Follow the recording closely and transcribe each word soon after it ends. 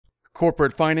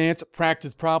Corporate finance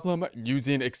practice problem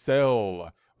using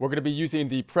Excel. We're going to be using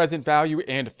the present value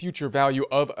and future value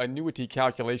of annuity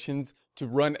calculations to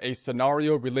run a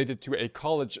scenario related to a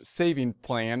college saving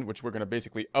plan, which we're going to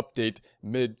basically update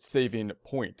mid-saving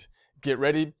point. Get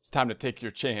ready, it's time to take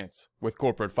your chance with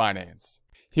corporate finance.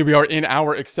 Here we are in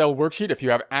our Excel worksheet. If you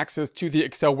have access to the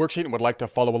Excel worksheet and would like to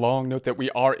follow along, note that we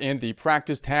are in the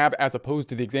practice tab as opposed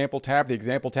to the example tab. The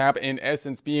example tab in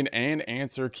essence being an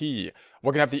answer key.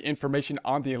 We're going to have the information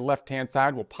on the left-hand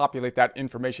side. We'll populate that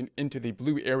information into the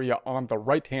blue area on the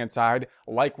right-hand side.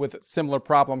 Like with similar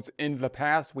problems in the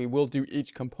past, we will do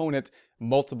each component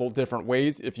multiple different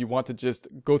ways. If you want to just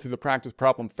go through the practice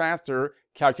problem faster,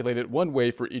 calculate it one way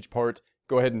for each part,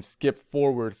 go ahead and skip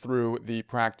forward through the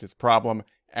practice problem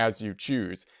as you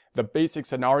choose. The basic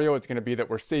scenario is going to be that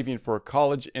we're saving for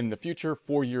college in the future,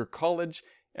 4-year college,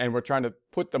 and we're trying to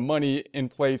put the money in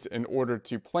place in order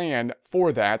to plan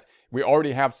for that. We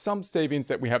already have some savings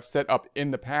that we have set up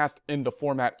in the past in the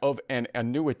format of an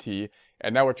annuity,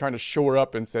 and now we're trying to shore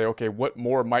up and say, okay, what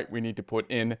more might we need to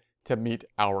put in to meet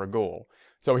our goal?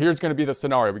 So here's going to be the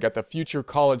scenario. We got the future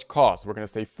college costs. We're going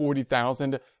to say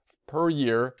 $40,000 per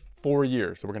year, 4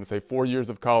 years. So we're going to say 4 years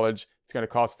of college. It's going to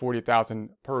cost $40,000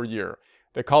 per year.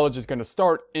 The college is going to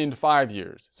start in 5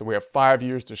 years. So we have 5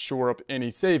 years to shore up any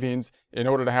savings in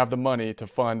order to have the money to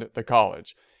fund the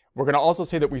college. We're going to also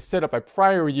say that we set up a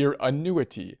prior year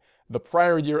annuity. The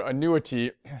prior year annuity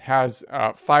has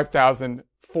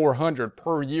 $5,400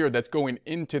 per year that's going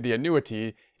into the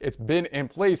annuity. It's been in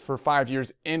place for 5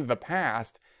 years in the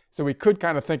past. So we could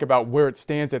kind of think about where it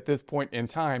stands at this point in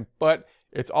time, but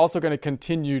it's also going to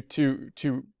continue to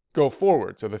go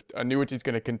forward. So the annuity is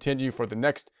going to continue for the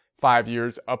next 5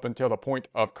 years up until the point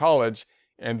of college.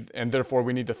 And therefore,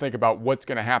 we need to think about what's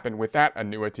going to happen with that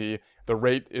annuity. The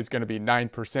rate is going to be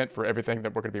 9% for everything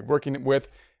that we're going to be working with.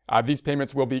 These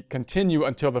payments will continue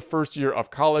until the first year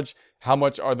of college. How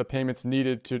much are the payments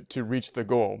needed to reach the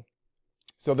goal?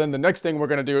 So then the next thing we're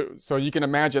going to do, so you can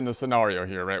imagine the scenario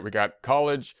here, right? We got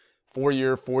college,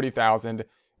 4-year, $40,000.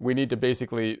 We need to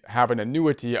basically have an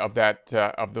annuity of that,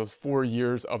 of those 4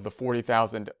 years of the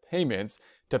 40,000 payments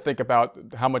to think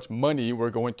about how much money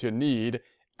we're going to need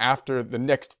after the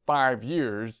next 5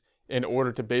 years in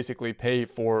order to basically pay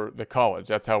for the college.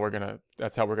 That's how we're gonna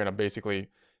basically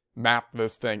map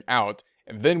this thing out.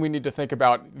 And then we need to think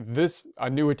about this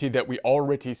annuity that we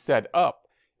already set up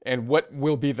and what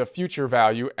will be the future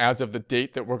value as of the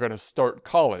date that we're going to start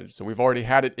college. So we've already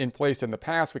had it in place in the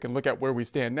past. We can look at where we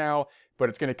stand now, but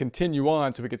it's going to continue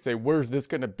on. So we could say, where's this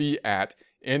going to be at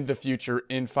in the future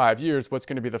in 5 years? What's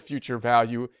going to be the future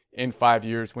value in 5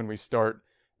 years when we start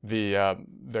the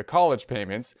college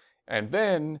payments? And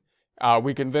then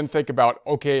we can then think about,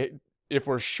 okay, if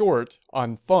we're short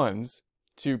on funds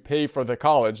to pay for the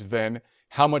college, then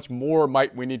how much more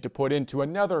might we need to put into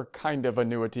another kind of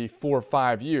annuity for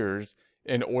 5 years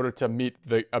in order to meet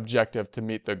the objective, to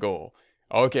meet the goal?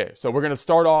 Okay, so we're going to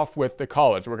start off with the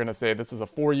college. We're going to say this is a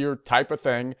 4-year type of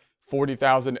thing,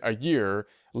 $40,000 a year.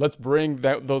 Let's bring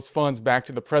those funds back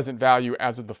to the present value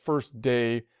as of the first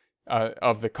day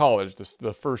of the college,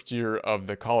 the first year of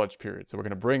the college period. So we're going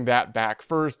to bring that back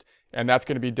first, and that's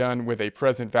going to be done with a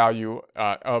present value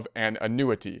of an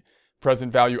annuity.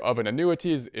 Present value of an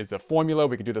annuity is the formula.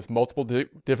 We can do this multiple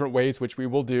different ways, which we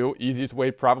will do. Easiest way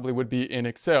probably would be in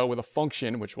Excel with a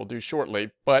function, which we'll do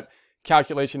shortly. But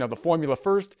calculation of the formula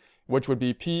first, which would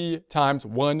be P times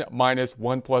 1 minus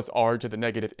 1 plus R to the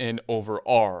negative N over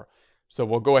R. So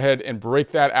we'll go ahead and break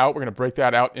that out. We're going to break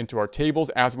that out into our tables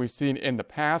as we've seen in the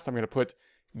past. I'm going to put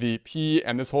the P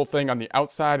and this whole thing on the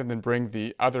outside and then bring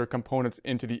the other components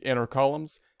into the inner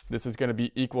columns. This is going to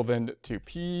be equal then to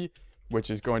P, which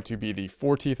is going to be the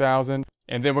 40,000.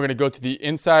 And then we're going to go to the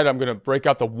inside. I'm going to break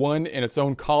out the 1 in its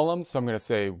own column. So I'm going to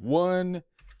say 1,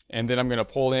 and then I'm going to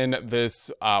pull in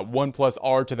this 1 plus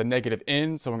R to the negative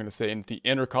N. So I'm going to say in the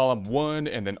inner column 1,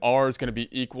 and then R is going to be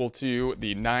equal to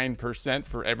the 9%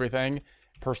 for everything.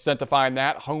 Percentifying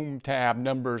that, home tab,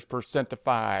 numbers,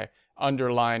 percentify,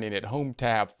 underlining it, home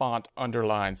tab, font,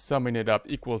 underline, summing it up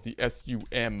equals the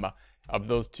SUM of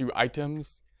those two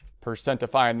items.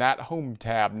 Percentifying that, home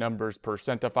tab, numbers,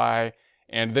 percentify,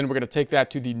 and then we're going to take that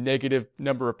to the negative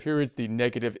number of periods, the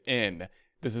negative N.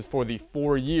 This is for the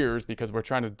 4 years because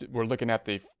we're looking at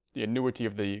the annuity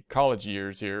of the college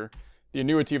years here. The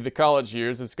annuity of the college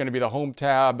years is going to be the home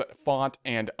tab, font,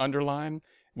 and underline.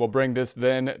 We'll bring this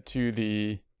then to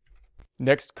the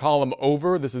next column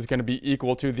over. This is going to be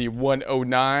equal to the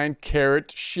 109 caret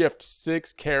shift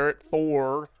 6 caret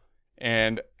 4.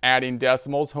 And adding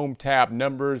decimals, home tab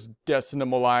numbers,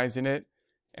 decimalizing it,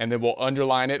 and then we'll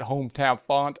underline it, home tab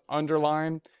font,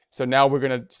 underline. So now we're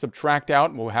going to subtract out,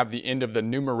 and we'll have the end of the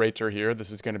numerator here.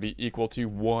 This is going to be equal to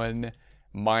 1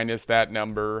 minus that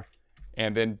number,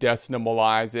 and then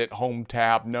decimalize it, home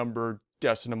tab number,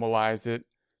 decimalize it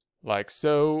like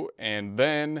so. And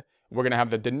then we're going to have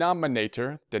the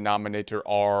denominator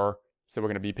R. So we're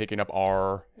going to be picking up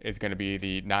R is going to be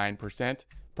the 9%.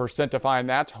 Percentifying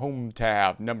that, home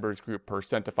tab, numbers group,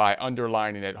 percentify,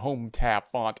 underlining it, home tab,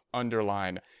 font,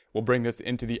 underline. We'll bring this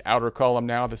into the outer column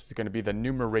now. This is going to be the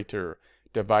numerator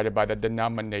divided by the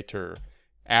denominator.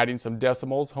 Adding some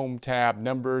decimals, home tab,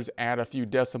 numbers, add a few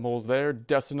decimals there,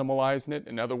 decimalizing it.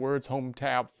 In other words, home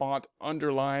tab, font,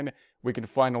 underline. We can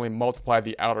finally multiply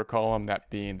the outer column, that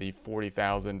being the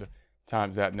 40,000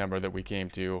 times that number that we came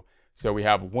to. So we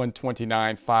have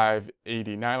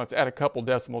 129,589. Let's add a couple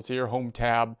decimals here. Home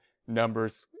tab,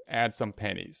 numbers, add some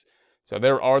pennies. So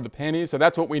there are the pennies. So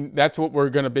that's what we're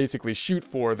going to basically shoot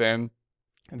for then,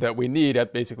 that we need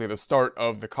at basically the start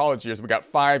of the college years. We got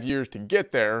 5 years to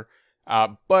get there,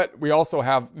 but we also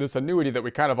have this annuity that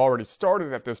we kind of already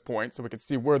started at this point, so we can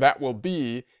see where that will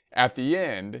be at the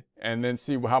end, and then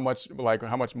see how much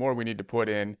more we need to put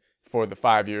in for the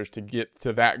 5 years to get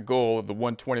to that goal of the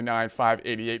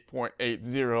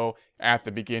 129,588.80 at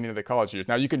the beginning of the college years.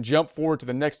 Now you can jump forward to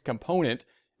the next component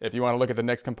if you want to look at the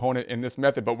next component in this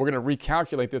method, but we're going to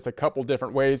recalculate this a couple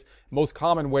different ways. Most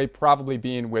common way probably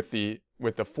being with the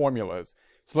formulas.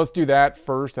 So let's do that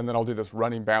first, and then I'll do this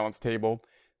running balance table.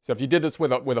 So if you did this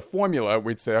with a formula,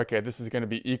 we'd say, okay, this is going to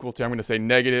be equal to, I'm going to say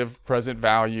negative present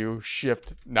value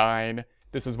shift 9.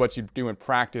 This is what you do in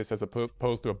practice as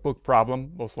opposed to a book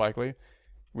problem, most likely.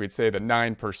 We'd say the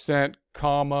 9%,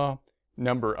 comma,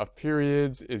 number of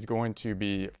periods is going to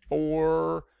be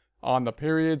 4 on the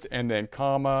periods, and then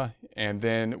comma, and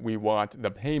then we want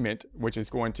the payment, which is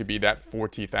going to be that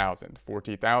 40,000.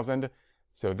 40,000.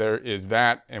 So there is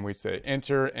that, and we'd say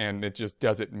enter, and it just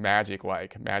does it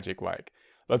magic-like.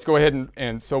 Let's go ahead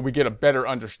and so we get a better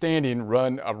understanding,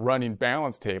 run a running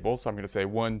balance table. So I'm going to say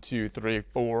 1, 2, 3,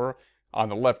 4 on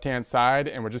the left-hand side,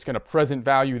 and we're just going to present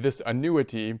value this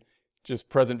annuity, just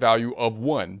present value of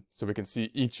 1. So we can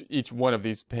see each one of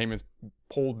these payments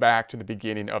pulled back to the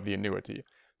beginning of the annuity.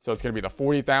 So it's going to be the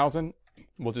 40,000.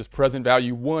 We'll just present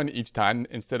value 1 each time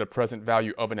instead of present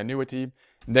value of an annuity.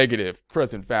 Negative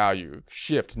present value,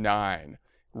 shift 9,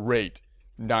 rate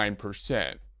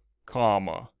 9%,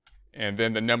 comma. And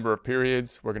then the number of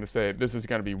periods, we're going to say this is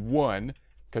going to be 1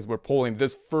 because we're pulling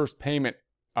this first payment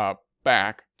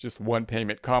back, just 1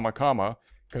 payment, comma, comma,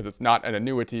 because it's not an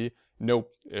annuity.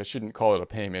 Nope, I shouldn't call it a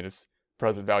payment. It's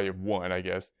present value of 1, I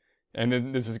guess. And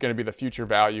then this is going to be the future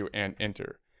value and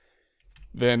enter.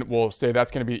 Then we'll say that's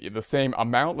going to be the same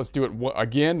amount. Let's do it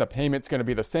again. The payment's going to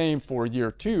be the same for year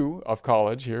 2 of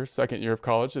college here, second year of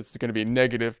college. It's going to be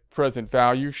negative present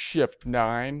value, shift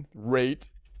 9, rate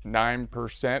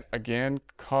 9% again,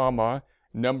 comma,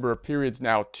 number of periods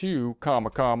now 2, comma,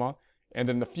 comma, and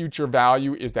then the future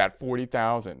value is that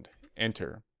 40,000,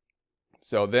 enter.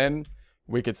 So then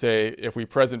we could say if we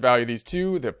present value these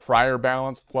two, the prior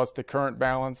balance plus the current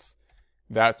balance,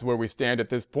 that's where we stand at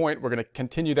this point. We're going to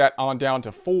continue that on down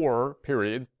to 4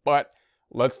 periods, but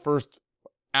let's first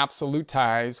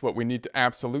absolutize what we need to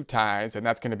absolutize, and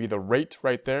that's going to be the rate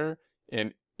right there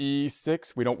in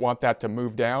E6. We don't want that to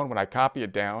move down when I copy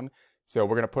it down. So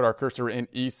we're going to put our cursor in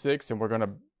E6, and we're going to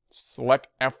select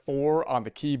F4 on the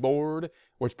keyboard,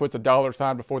 which puts a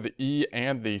 $sign before the E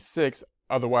and the 6,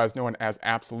 otherwise known as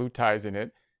absolutizing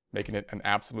it, making it an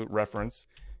absolute reference.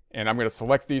 And I'm going to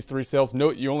select these 3 cells.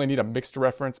 Note you only need a mixed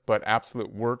reference, but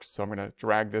absolute works. So I'm going to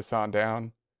drag this on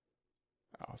down.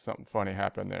 Oh, something funny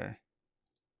happened there.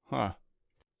 Huh.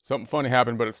 Something funny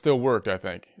happened, but it still worked, I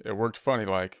think. It worked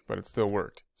funny-like, but it still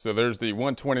worked. So there's the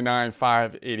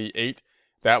 129,588.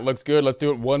 That looks good. Let's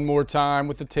do it one more time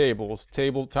with the tables.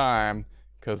 Table time,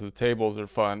 because the tables are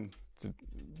fun to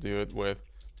do it with.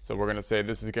 So we're going to say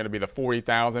this is going to be the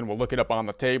 40,000. We'll look it up on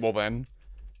the table then.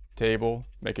 Table,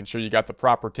 making sure you got the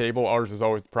proper table. Ours is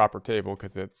always the proper table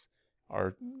because it's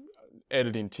our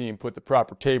editing team put the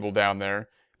proper table down there.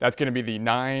 That's going to be the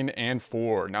 9 and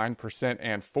 4. 9%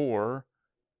 and 4.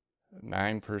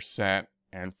 9%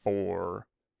 and 4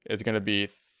 is going to be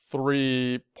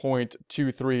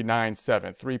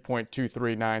 3.2397.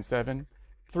 3.2397.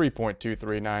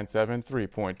 3.2397.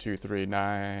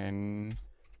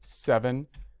 3.2397.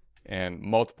 And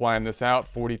multiplying this out,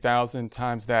 40,000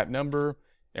 times that number,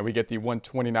 and we get the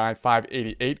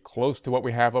 129,588, close to what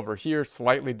we have over here,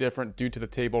 slightly different due to the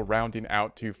table rounding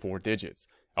out to 4 digits.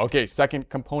 Okay, second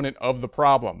component of the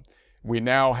problem. We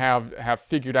now have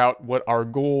figured out what our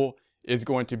goal is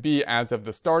going to be as of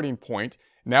the starting point,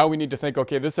 Now we need to think,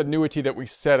 okay, this annuity that we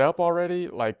set up already,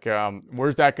 like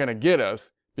where's that going to get us?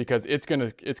 Because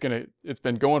it's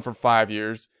been going for 5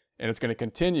 years, and it's going to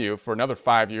continue for another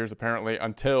 5 years apparently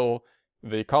until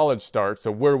the college starts.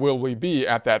 So where will we be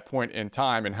at that point in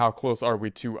time, and how close are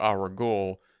we to our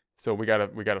goal? So we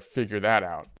gotta figure that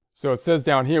out. So it says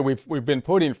down here we've been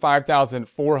putting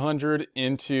 5,400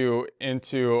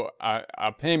 into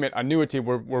a payment annuity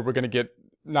where we're going to get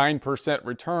 9%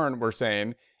 return, we're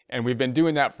saying, and we've been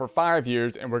doing that for 5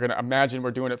 years, and we're going to imagine we're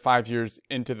doing it 5 years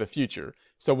into the future.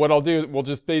 So what I'll do, we'll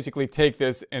just basically take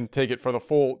this and take it for the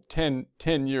full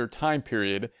 10-year time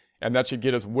period, and that should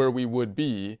get us where we would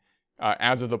be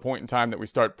as of the point in time that we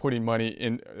start putting money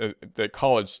in, that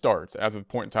college starts, as of the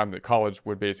point in time that college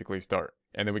would basically start.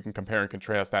 And then we can compare and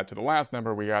contrast that to the last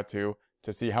number we got to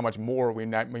see how much more we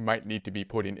might need to be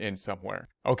putting in somewhere.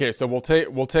 Okay, so we'll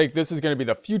take this is going to be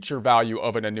the future value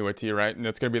of an annuity, right? And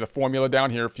it's going to be the formula down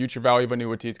here. Future value of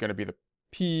annuity is going to be the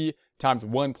P times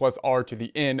 1 plus R to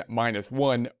the N minus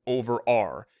 1 over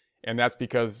R. And that's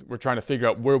because we're trying to figure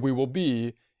out where we will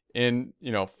be in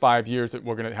 5 years. That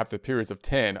we're going to have the periods of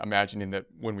 10, imagining that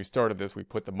when we started this, we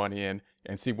put the money in,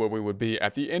 and see where we would be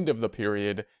at the end of the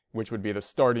period, which would be the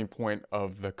starting point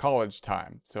of the college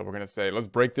time. So we're going to say, let's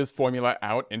break this formula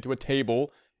out into a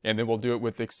table, and then we'll do it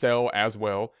with Excel as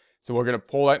well. So we're going to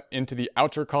pull that into the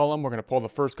outer column. We're going to pull the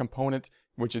first component,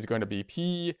 which is going to be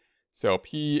P. So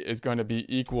P is going to be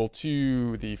equal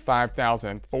to the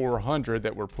 5,400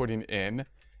 that we're putting in.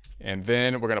 And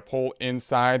then we're going to pull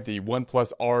inside the 1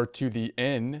 plus R to the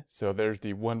N. So there's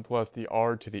the 1 plus the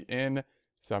R to the N.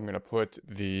 So I'm going to put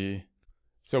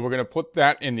so we're going to put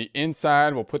that in the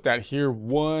inside. We'll put that here,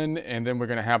 1, and then we're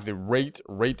going to have the rate.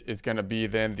 Rate is going to be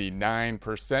then the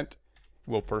 9%.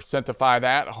 We'll percentify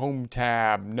that. Home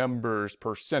tab, numbers,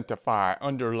 percentify,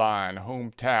 underline,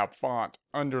 home tab, font,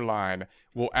 underline.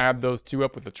 We'll add those two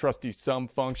up with the trusty sum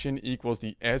function equals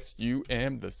the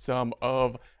SUM, the sum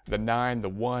of the 9, the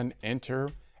 1, enter.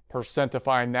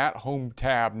 Percentifying that, home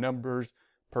tab, numbers,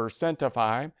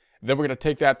 percentify. Then we're going to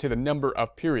take that to the number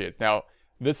of periods. Now,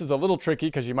 this is a little tricky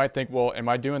because you might think, well, am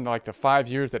I doing like the 5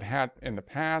 years that had in the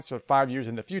past or 5 years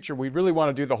in the future? We really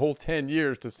want to do the whole 10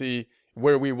 years to see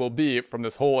where we will be from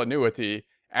this whole annuity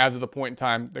as of the point in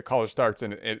time the college starts.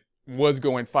 And it was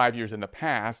going 5 years in the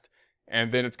past,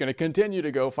 and then it's going to continue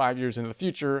to go 5 years in the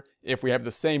future. If we have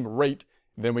the same rate,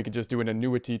 then we can just do an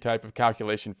annuity type of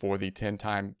calculation for the 10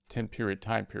 period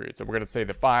time period. So we're going to say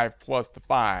the 5 plus the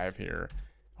 5 here.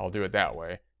 I'll do it that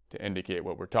way to indicate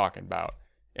what we're talking about.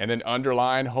 And then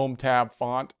underline, home tab,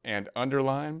 font, and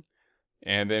underline.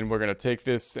 And then we're going to take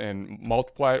this and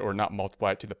multiply it, or not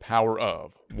multiply it, to the power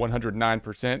of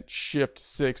 109%, shift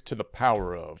 6 to the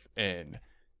power of N,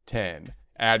 10.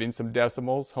 Adding some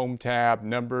decimals, home tab,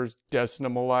 numbers,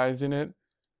 decimalizing it.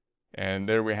 And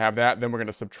there we have that. Then we're going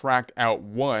to subtract out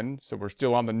 1. So we're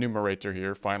still on the numerator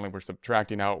here. Finally, we're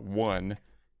subtracting out 1.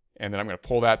 And then I'm going to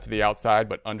pull that to the outside,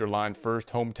 but underline first,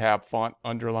 home tab, font,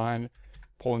 underline.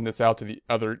 Pulling this out to the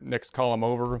other next column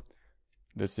over.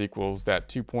 This equals that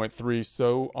 2.3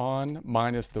 so on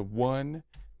minus the 1.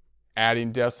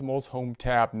 Adding decimals, home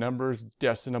tab, numbers,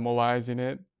 decimalizing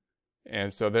it.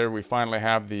 And so there we finally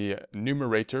have the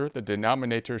numerator. The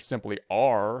denominator is simply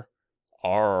R.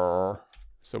 R.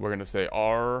 So we're going to say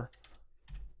R.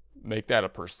 Make that a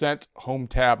percent. Home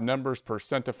tab, numbers,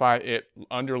 percentify it,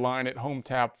 underline it, home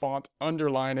tab, font,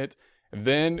 underline it.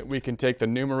 Then we can take the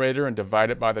numerator and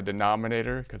divide it by the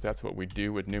denominator, because that's what we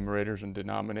do with numerators and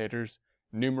denominators.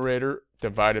 Numerator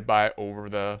divided by over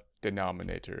the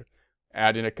denominator.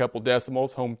 Add in a couple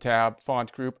decimals, home tab,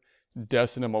 font group,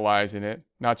 decimalizing it.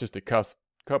 Not just a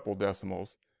couple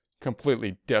decimals,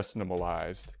 completely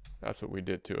decimalized. That's what we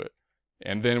did to it.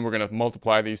 And then we're going to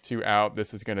multiply these two out.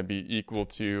 This is going to be equal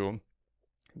to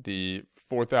the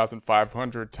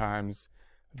 4,500 times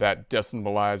that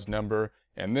decimalized number.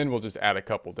 And then we'll just add a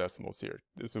couple decimals here.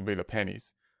 This will be the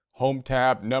pennies. Home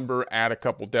tab, number, add a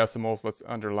couple decimals. Let's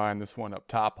underline this one up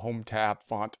top. Home tab,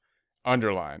 font,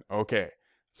 underline. Okay.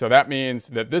 So that means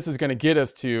that this is going to get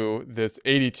us to this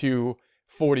 82,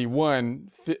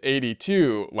 41,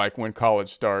 82, like when college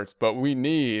starts. But we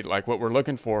need, like what we're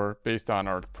looking for based on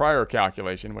our prior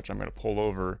calculation, which I'm going to pull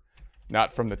over,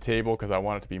 not from the table because I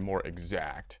want it to be more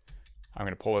exact. I'm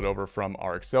going to pull it over from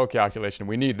our Excel calculation.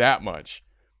 We need that much.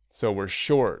 So we're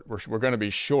short. We're going to be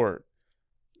short.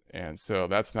 And so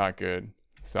that's not good.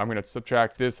 So I'm going to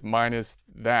subtract this minus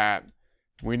that.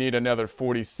 We need another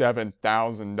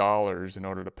 $47,000 in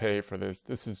order to pay for this.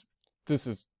 This is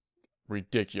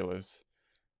ridiculous.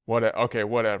 Okay,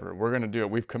 whatever. We're going to do it.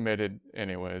 We've committed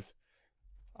anyways.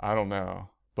 I don't know.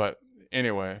 But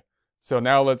anyway, So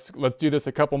now let's do this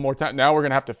a couple more times. Now we're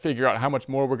going to have to figure out how much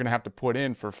more we're going to have to put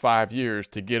in for 5 years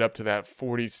to get up to that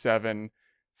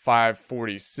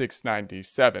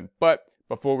 47,546.97. But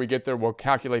before we get there, we'll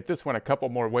calculate this one a couple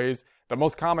more ways. The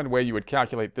most common way you would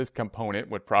calculate this component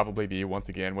would probably be, once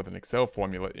again, with an Excel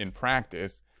formula in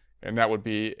practice, and that would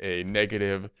be a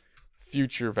negative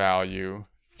future value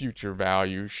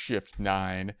shift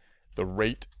 9. The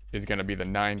rate is going to be the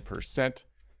 9%,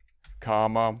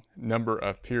 comma, number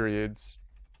of periods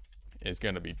is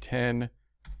going to be 10,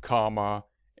 comma,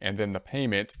 and then the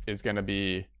payment is going to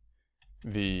be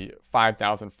the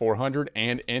 5,400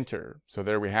 and enter. So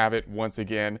there we have it, once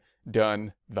again,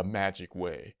 done the magic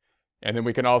way. And then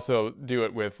we can also do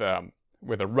it with a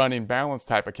running balance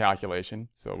type of calculation.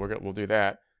 So we'll do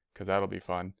that because that'll be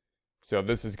fun. So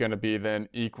this is going to be then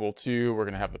equal to, we're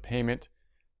going to have the payment,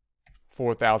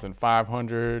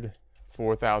 4,500,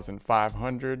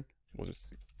 4,500. We'll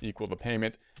just equal the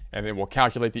payment. And then we'll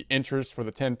calculate the interest for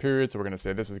the 10 periods. So we're going to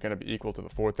say this is going to be equal to the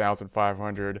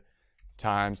 4,500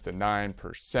 times the 9.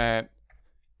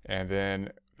 And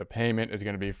then the payment is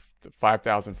going to be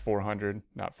 5,400,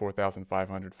 not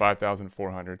 4,500,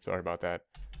 5,400. Sorry about that.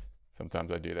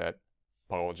 Sometimes I do that.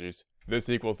 Apologies. This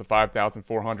equals the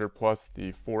 5,400 plus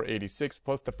the 486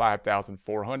 plus the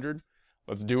 5,400.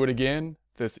 Let's do it again.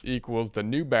 This equals the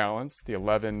new balance, the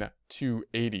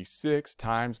 11,286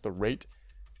 times the rate,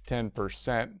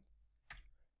 10%.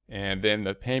 And then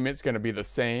the payment's going to be the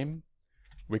same.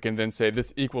 We can then say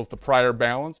this equals the prior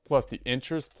balance plus the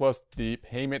interest plus the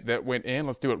payment that went in.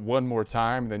 Let's do it one more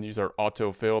time, then use our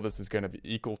autofill. This is going to be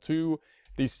equal to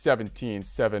the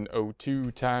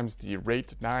 17,702 times the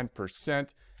rate,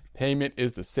 9%. Payment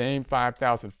is the same,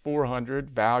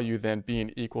 5,400. Value then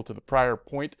being equal to the prior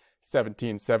point,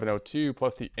 17,702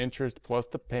 plus the interest plus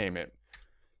the payment.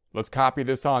 Let's copy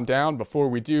this on down. Before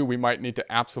we do, we might need to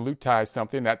absolutize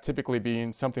something. That typically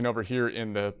being something over here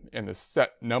in the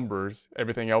set numbers.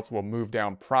 Everything else will move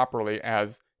down properly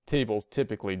as tables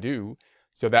typically do.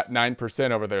 So that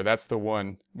 9% over there, that's the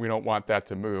one. We don't want that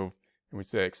to move. And we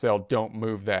say, Excel, don't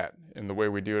move that. And the way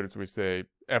we do it is we say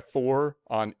F4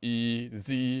 on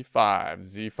EZ5.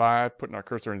 Z5, putting our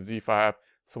cursor in Z5,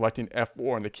 selecting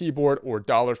F4 on the keyboard or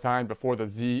 $ before the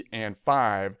Z and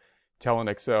 5, telling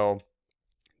Excel,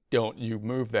 don't you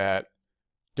move that.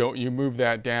 Don't you move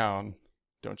that down.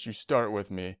 Don't you start with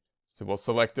me. So we'll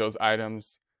select those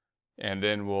items and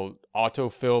then we'll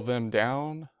autofill them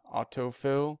down.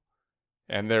 Autofill.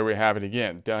 And there we have it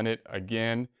again. Done it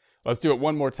again. Let's do it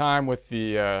one more time with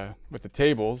the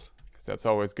tables, because that's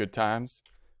always good times.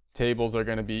 Tables are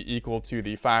going to be equal to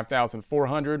the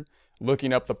 5,400.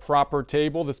 Looking up the proper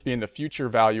table, this being the future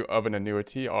value of an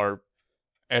annuity, our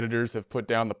editors have put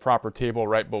down the proper table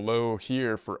right below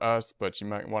here for us, but you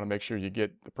might want to make sure you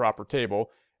get the proper table.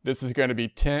 This is going to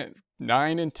be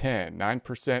 9 and 10,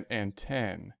 9% and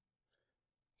 10.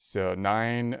 So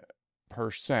 9%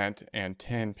 and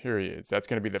 10 periods. That's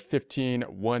going to be the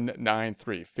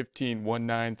 15,193,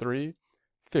 15,193,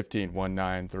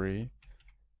 15,193,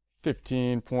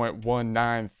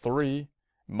 15.193.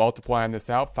 Multiplying this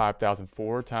out,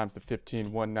 5,004 times the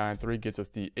 15,193 gives us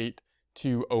the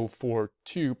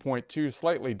 8,2042.2,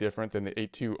 slightly different than the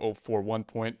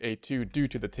 8,2041.82 due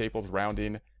to the table's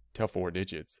rounding to 4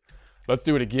 digits. Let's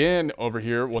do it again over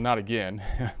here. Well, not again.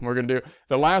 We're going to do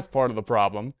the last part of the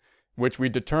problem, which we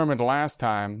determined last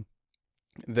time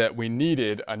that we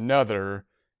needed another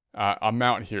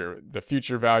amount here, the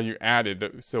future value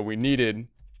added. So we needed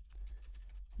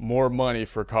more money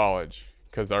for college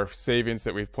because our savings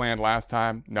that we planned last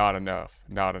time, not enough,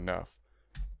 not enough.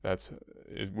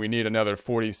 We need another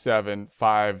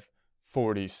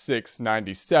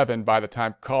 47,546.97 by the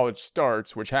time college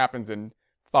starts, which happens in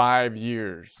 5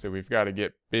 years. So we've got to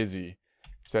get busy.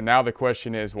 So now the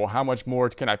question is, well, how much more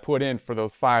can I put in for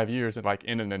those 5 years, like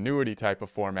in an annuity type of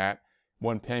format,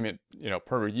 one payment,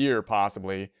 per year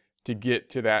possibly, to get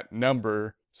to that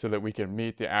number so that we can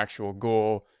meet the actual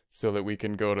goal, so that we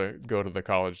can go to the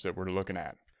college that we're looking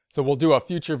at. So we'll do a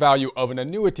future value of an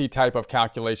annuity type of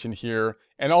calculation here.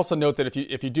 And also note that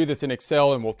if you do this in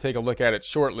Excel, and we'll take a look at it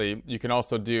shortly, you can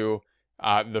also do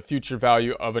the future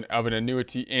value of an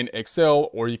annuity in Excel,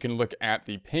 or you can look at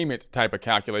the payment type of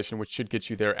calculation, which should get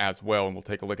you there as well. And we'll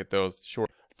take a look at those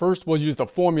shortly. First, we'll use the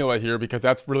formula here because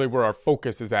that's really where our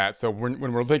focus is at. So when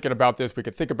we're thinking about this, we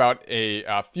could think about a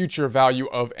future value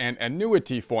of an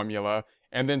annuity formula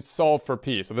and then solve for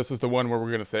P. So this is the one where we're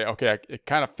going to say, okay, it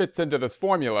kind of fits into this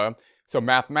formula. So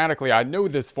mathematically, I know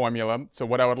this formula. So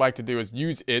what I would like to do is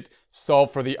use it,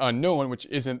 solve for the unknown, which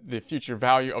isn't the future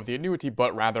value of the annuity,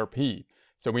 but rather P.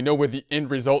 So we know where the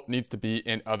end result needs to be.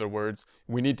 In other words,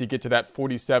 we need to get to that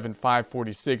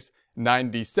 47,546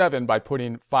 97 by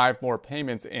putting 5 more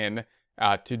payments in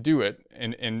to do it,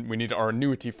 and we need our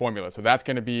annuity formula. So that's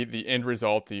going to be the end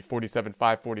result, the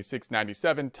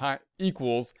 47,546.97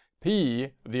 equals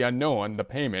P, the unknown, the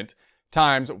payment,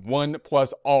 times 1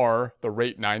 plus R, the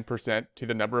rate 9%, to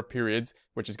the number of periods,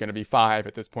 which is going to be 5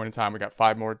 at this point in time. We got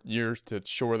 5 more years to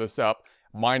shore this up,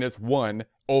 minus 1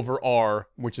 over R,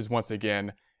 which is once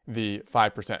again the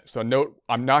 5%. So note,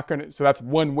 so that's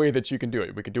one way that you can do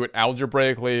it. We could do it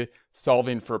algebraically,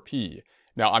 solving for P.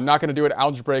 Now, I'm not going to do it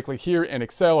algebraically here in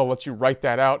Excel. I'll let you write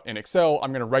that out. In Excel,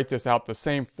 I'm going to write this out the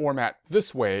same format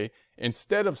this way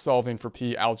instead of solving for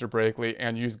P algebraically,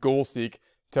 and use goal seek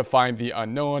to find the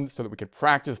unknown so that we can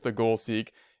practice the goal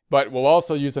seek. But we'll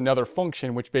also use another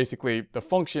function, which basically the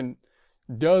function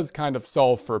does kind of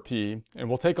solve for P. And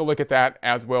we'll take a look at that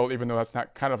as well, even though that's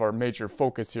not kind of our major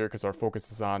focus here, because our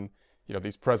focus is on,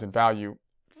 these present value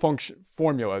function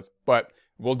formulas. But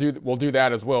we'll do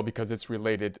that as well because it's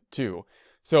related too.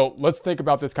 So let's think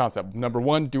about this concept. Number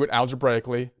 1, do it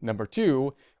algebraically. Number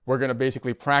 2, we're going to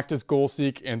basically practice goal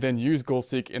seek and then use goal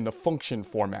seek in the function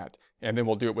format. And then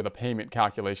we'll do it with a payment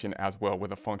calculation as well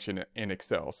with a function in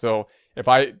Excel. So if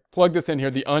I plug this in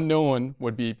here, the unknown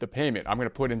would be the payment. I'm going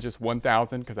to put in just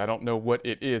 1,000 because I don't know what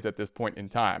it is at this point in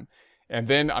time. And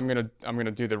then I'm going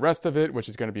to do the rest of it, which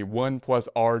is going to be 1 plus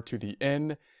R to the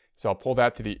N. So I'll pull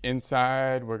that to the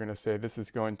inside. We're going to say this is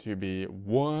going to be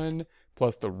 1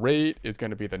 plus the rate is going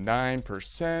to be the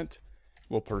 9%.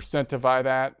 We'll percentify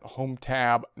that. Home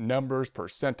tab numbers,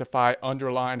 percentify,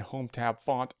 underline, home tab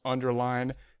font,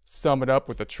 underline. Sum it up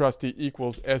with the trusty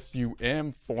equals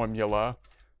SUM formula.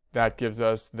 That gives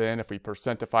us then, if we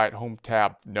percentify it, home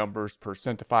tab numbers,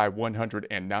 percentify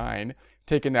 109.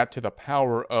 Taking that to the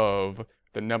power of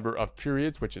the number of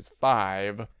periods, which is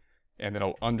 5. And then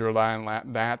I'll underline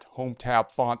that, home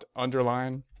tab font,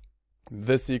 underline.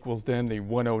 This equals then the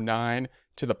 109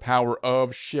 to the power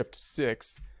of shift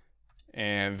 6.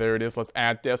 And there it is. Let's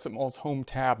add decimals, home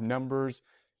tab numbers,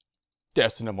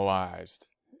 decimalized.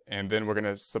 And then we're going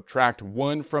to subtract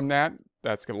 1 from that.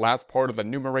 That's the last part of the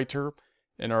numerator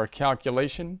in our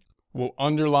calculation. We'll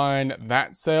underline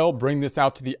that cell, bring this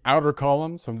out to the outer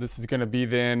column. So this is going to be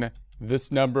then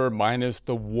this number minus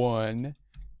the 1.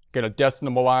 Going to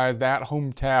decimalize that,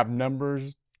 home tab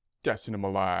numbers,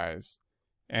 decimalize.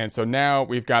 And so now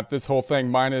we've got this whole thing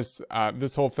minus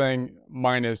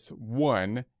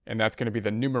 1, and that's going to be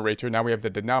the numerator. Now we have the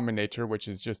denominator, which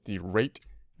is just the rate.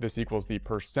 This equals the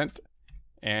percent.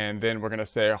 And then we're going to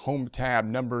say home tab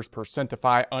numbers,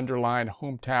 percentify, underline,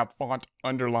 home tab font,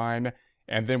 underline.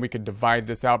 And then we could divide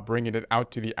this out, bringing it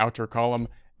out to the outer column.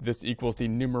 This equals the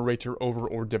numerator over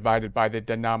or divided by the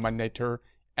denominator.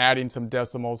 Adding some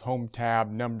decimals, home tab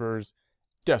numbers,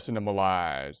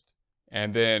 decimalized.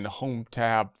 And then home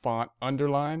tab font,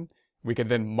 underline. We can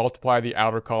then multiply the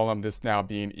outer column, this now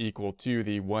being equal to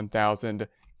the 1,000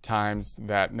 times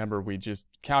that number we just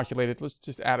calculated. Let's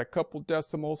just add a couple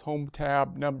decimals, home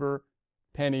tab number,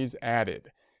 pennies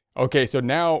added. Okay, so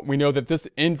now we know that this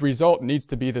end result needs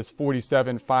to be this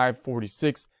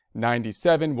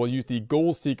 47,546.97. We'll use the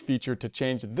goal seek feature to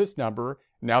change this number,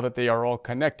 now that they are all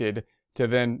connected, to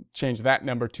then change that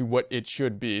number to what it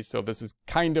should be. So this is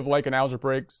kind of like an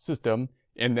algebraic system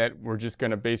in that we're just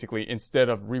going to basically, instead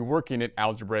of reworking it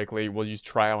algebraically, we'll use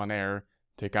trial and error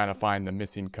to kind of find the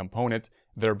missing component,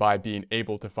 thereby being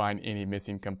able to find any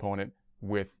missing component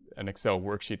with an Excel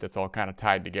worksheet that's all kind of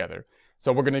tied together.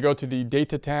 So we're going to go to the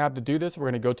Data tab to do this. We're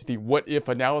going to go to the What If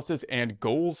analysis and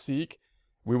Goal Seek.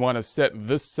 We want to set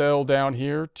this cell down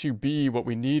here to be what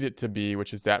we need it to be,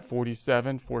 which is that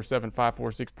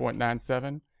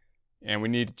 47,47546.97. And we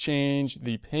need to change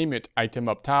the payment item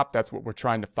up top. That's what we're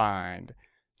trying to find.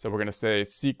 So we're going to say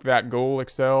seek that goal,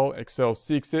 Excel. Excel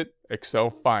seeks it.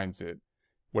 Excel finds it.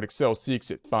 What Excel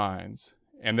seeks, it finds.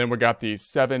 And then we got the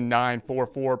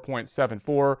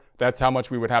 7944.74. That's how much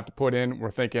we would have to put in,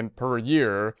 we're thinking, per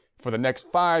year for the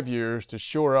next 5 years to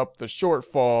shore up the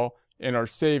shortfall in our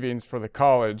savings for the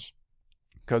college,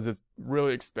 because it's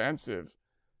really expensive.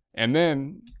 And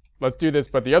then let's do this,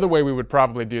 but the other way we would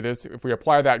probably do this, if we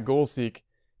apply that goal seek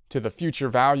to the future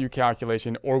value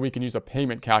calculation, or we can use a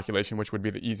payment calculation, which would be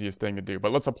the easiest thing to do.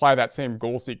 But let's apply that same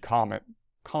goal seek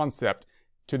concept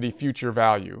to the future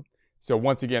value. So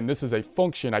once again, this is a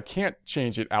function. I can't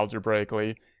change it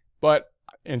algebraically, but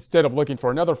instead of looking for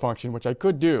another function, which I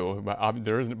could do, but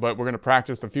we're going to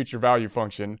practice the future value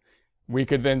function, we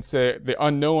could then say the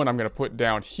unknown I'm going to put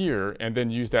down here and then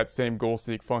use that same goal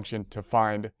seek function to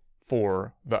find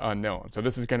for the unknown. So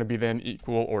this is going to be then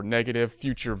equal or negative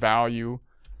future value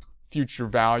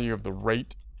of the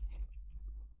rate,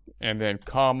 and then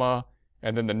comma,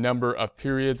 and then the number of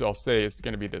periods, I'll say it's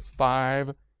going to be this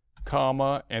 5,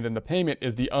 comma, and then the payment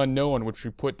is the unknown, which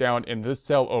we put down in this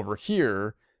cell over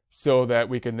here, so that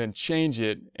we can then change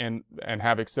it and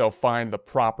have Excel find the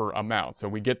proper amount. So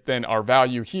we get then our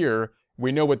value here.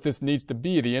 We know what this needs to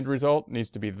be. The end result needs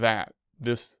to be that.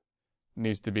 This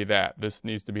needs to be that. This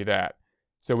needs to be that.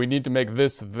 So we need to make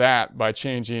this that by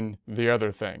changing the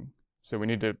other thing. So we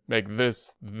need to make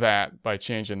this that by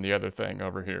changing the other thing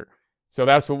over here. So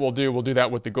that's what we'll do. We'll do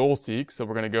that with the goal seek. So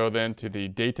we're going to go then to the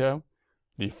data,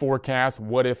 the forecast,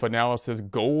 what if analysis,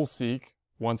 goal seek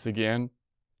once again.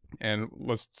 And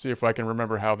let's see if I can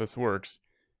remember how this works.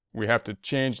 We have to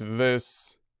change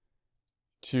this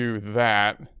to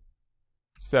that,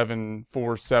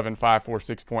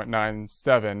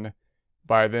 747,546.97,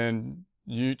 by then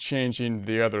you changing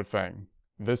the other thing.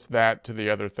 This, that to the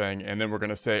other thing, and then we're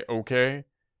going to say OK,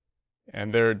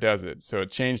 and there it does it. So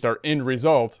it changed our end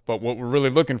result, but what we're really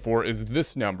looking for is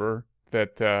this number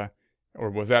that, or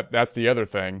was that's the other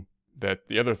thing, that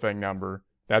the other thing number,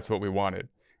 that's what we wanted.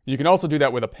 You can also do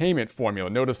that with a payment formula.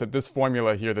 Notice that this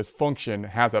formula here, this function,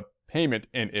 has a payment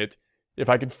in it. If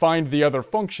I could find the other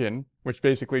function, which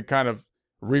basically kind of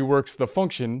reworks the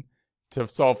function to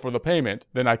solve for the payment,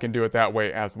 then I can do it that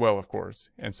way as well, of course.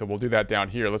 And so we'll do that down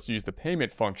here. Let's use the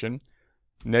payment function,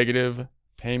 negative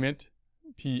payment,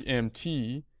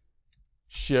 PMT,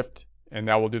 shift, and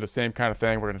now we'll do the same kind of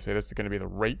thing. We're going to say this is going to be the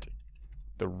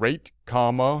rate,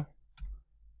 comma,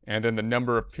 and then the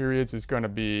number of periods is going to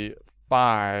be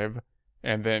 5,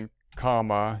 and then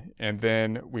comma, and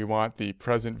then we want the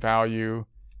present value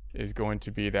is going to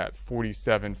be that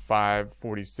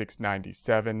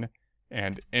 47,546.97,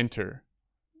 and enter.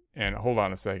 And hold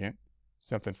on a second,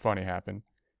 something funny happened.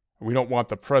 We don't want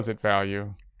the present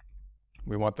value,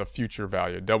 we want the future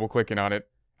value. Double clicking on it,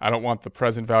 I don't want the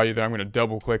present value there. I'm going to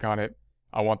double click on it.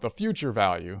 I want the future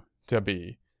value to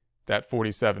be that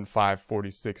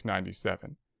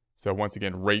 47,546.97. So once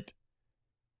again, rate,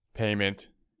 payment,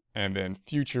 and then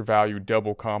future value,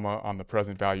 double comma on the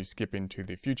present value, skipping to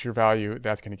the future value.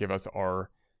 That's going to give us our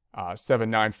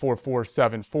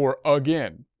 794474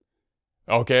 again.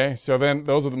 Okay, so then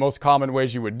those are the most common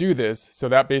ways you would do this. So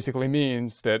that basically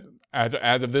means that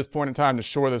as of this point in time, to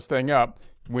shore this thing up,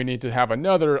 we need to have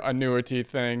another annuity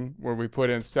thing where we put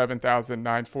in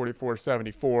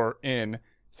 7,944.74 in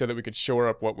so that we could shore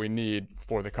up what we need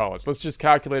for the college. Let's just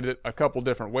calculate it a couple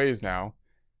different ways now.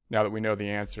 Now that we know the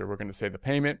answer, we're going to say the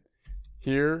payment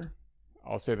here.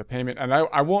 I'll say the payment, and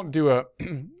I won't do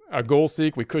a goal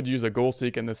seek. We could use a goal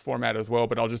seek in this format as well,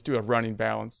 but I'll just do a running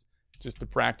balance just to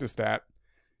practice that.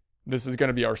 This is going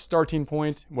to be our starting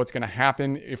point. What's going to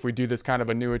happen if we do this kind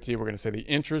of annuity? We're going to say the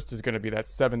interest is going to be that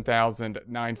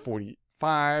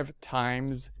 7,945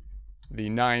 times the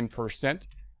 9%.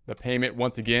 The payment,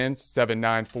 once again,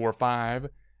 7,945.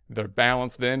 The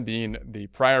balance then being the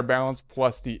prior balance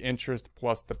plus the interest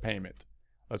plus the payment.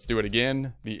 Let's do it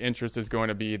again. The interest is going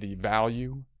to be the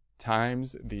value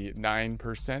times the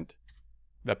 9%.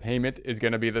 The payment is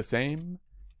going to be the same.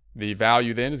 The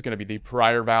value then is going to be the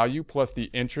prior value plus the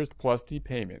interest plus the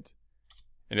payment.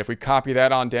 And if we copy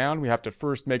that on down, we have to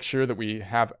first make sure that we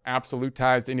have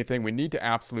absolutized anything we need to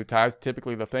absolutize.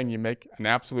 Typically, the thing you make an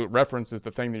absolute reference is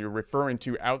the thing that you're referring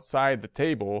to outside the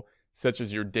table, such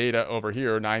as your data over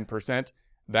here, 9%.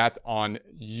 That's on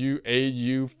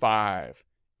AU5.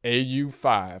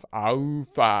 AU5,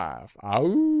 AU5,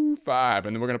 AU5.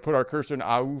 And then we're going to put our cursor in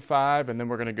AU5, and then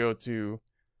we're going to go to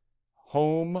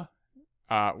home.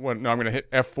 I'm going to hit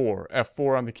F4.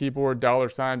 F4 on the keyboard,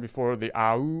 $ before the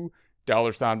AU,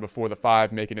 $ before the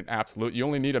 5, making it absolute. You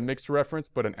only need a mixed reference,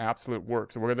 but an absolute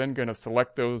works. So we're then going to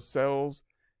select those cells,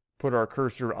 put our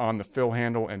cursor on the fill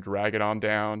handle, and drag it on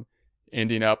down,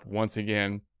 ending up once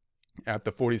again at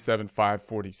the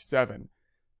 47,547.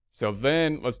 So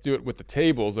then let's do it with the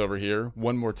tables over here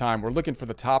one more time. We're looking for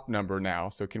the top number now.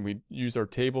 So can we use our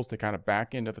tables to kind of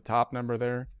back into the top number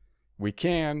there? We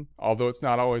can, although it's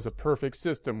not always a perfect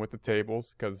system with the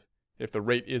tables, because if the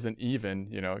rate isn't even,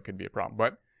 it could be a problem.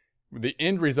 But the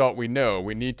end result we know,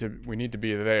 we need to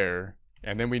be there,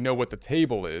 and then we know what the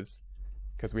table is,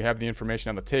 because we have the information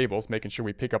on the tables, making sure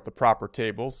we pick up the proper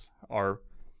tables.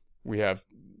 We have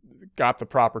got the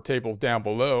proper tables down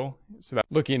below. So that's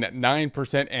looking at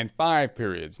 9% and 5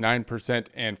 periods, 9%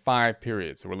 and 5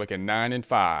 periods. So we're looking 9 and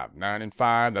 5, 9 and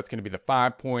 5. That's going to be the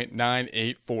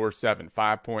 5.9847,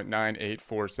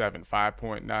 5.9847,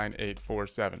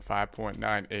 5.9847,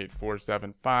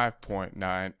 5.9847,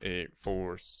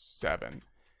 5.9847.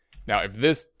 Now, if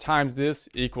this times this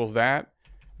equals that,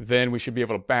 then we should be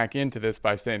able to back into this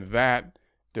by saying that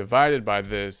divided by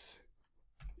this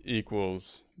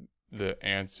equals the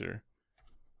answer.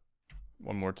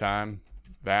 One more time.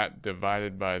 That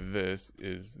divided by this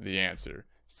is the answer.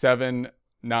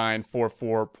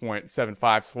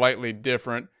 7944.75, slightly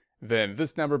different than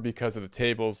this number because of the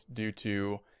tables due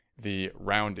to the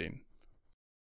rounding.